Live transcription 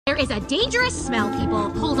There is a dangerous smell, people.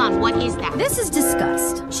 Hold on, what is that? This is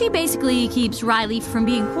Disgust. She basically keeps Riley from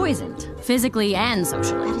being poisoned, physically and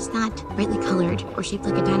socially. That is not brightly colored or shaped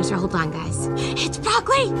like a dinosaur. Hold on, guys. It's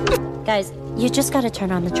broccoli! Guys, you just gotta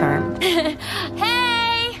turn on the charm.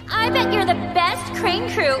 Hey! I bet you're the best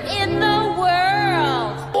crane crew in the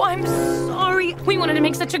world! Oh, I'm sorry. We wanted to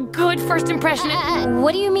make such a good first impression.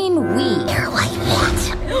 What do you mean, we? They're like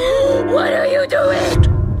what? What are you doing?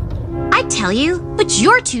 I tell you, but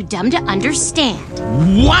you're too dumb to understand.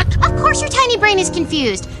 What? Of course your tiny brain is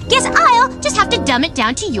confused. Guess I'll just have to dumb it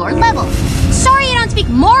down to your level. Sorry I don't speak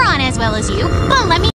moron as well as you, but let me